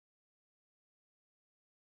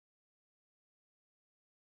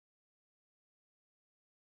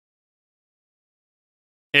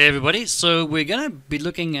Hey everybody, so we're going to be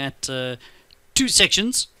looking at two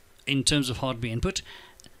sections in terms of hardware input: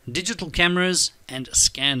 digital cameras and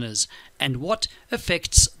scanners, and what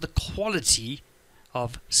affects the quality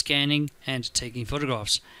of scanning and taking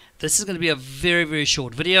photographs. This is going to be a very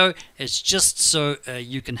short video. It's just so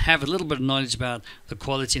you can have a little bit of knowledge about the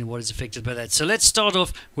quality and what is affected by that. So let's start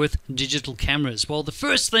off with digital cameras. Well, the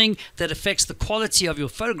first thing that affects the quality of your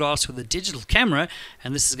photographs with a digital camera,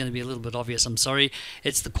 and this is going to be a little bit obvious, I'm sorry,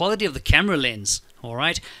 it's the quality of the camera lens.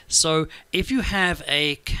 Alright, so if you have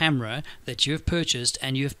a camera that you have purchased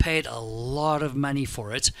and you have paid a lot of money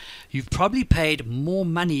for it, you've probably paid more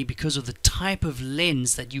money because of the type of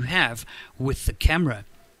lens that you have with the camera.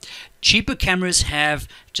 Cheaper cameras have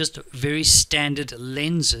just very standard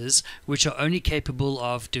lenses which are only capable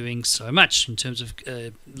of doing so much in terms of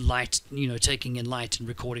light, taking in light and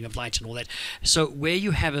recording of light and all that. So where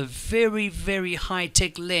you have a very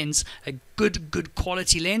high-tech lens, a good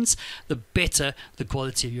quality lens, the better the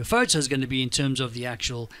quality of your photo is going to be in terms of the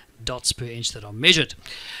actual dots per inch that are measured.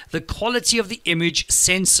 The quality of the image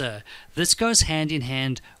sensor. This goes hand in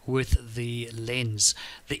hand with the lens.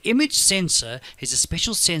 The image sensor is a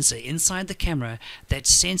special sensor inside the camera that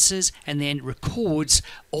senses and then records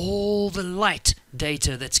all the light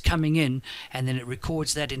data that's coming in, and then it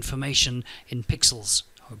records that information in pixels.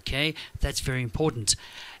 Okay, that's very important.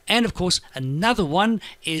 And of course, another one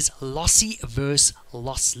is lossy versus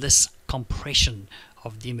lossless compression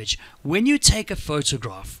of the image. When you take a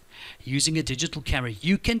photograph using a digital camera,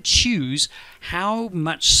 you can choose how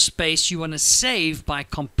much space you want to save by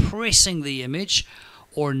compressing the image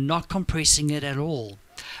or not compressing it at all.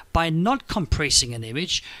 By not compressing an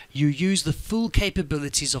image, you use the full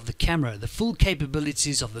capabilities of the camera, the full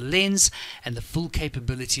capabilities of the lens, and the full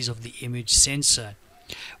capabilities of the image sensor.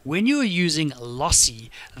 When you are using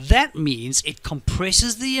lossy, that means it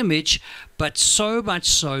compresses the image, but so much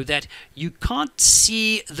so that you can't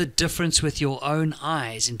see the difference with your own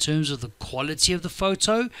eyes in terms of the quality of the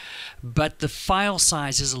photo, but the file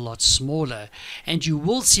size is a lot smaller. And you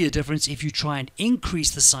will see a difference if you try and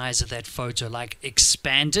increase the size of that photo, like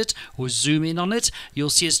expand it or zoom in on it. You'll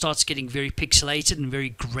see it starts getting very pixelated and very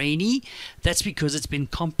grainy. That's because it's been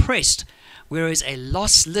compressed. Whereas a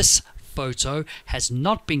lossless photo has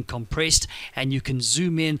not been compressed, and you can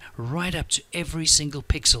zoom in right up to every single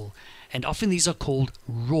pixel, and often these are called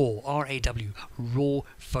raw, R-A-W, raw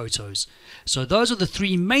photos. So those are the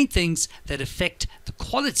three main things that affect the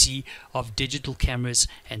quality of digital cameras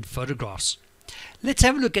and photographs. Let's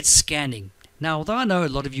have a look at scanning. Now, although I know a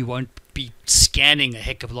lot of you won't be scanning a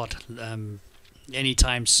heck of a lot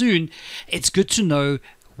anytime soon, it's good to know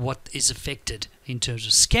what is affected in terms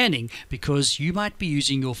of scanning, because you might be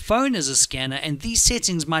using your phone as a scanner, and these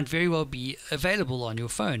settings might very well be available on your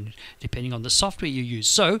phone depending on the software you use.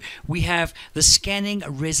 So we have the scanning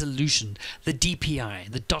resolution, the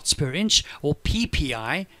DPI, the dots per inch, or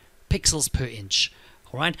PPI, pixels per inch.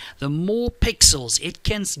 Alright, the more pixels it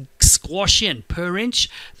can squash in per inch,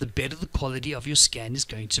 the better the quality of your scan is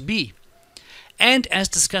going to be. And as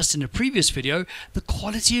discussed in a previous video, the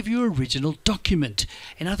quality of your original document.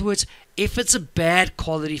 In other words, if it's a bad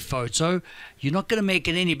quality photo, you're not going to make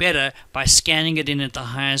it any better by scanning it in at the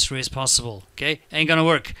highest res possible. Okay, ain't going to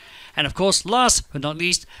work. And of course, last but not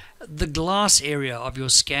least, the glass area of your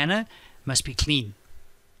scanner must be clean.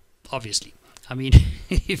 Obviously. I mean,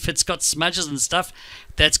 if it's got smudges and stuff,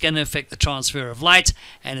 that's going to affect the transfer of light,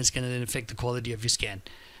 and it's going to then affect the quality of your scan.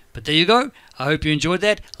 But there you go. I hope you enjoyed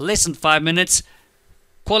that. Less than 5 minutes.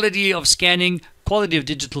 Quality of scanning, quality of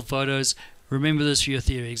digital photos. Remember this for your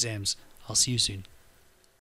theory exams. I'll see you soon.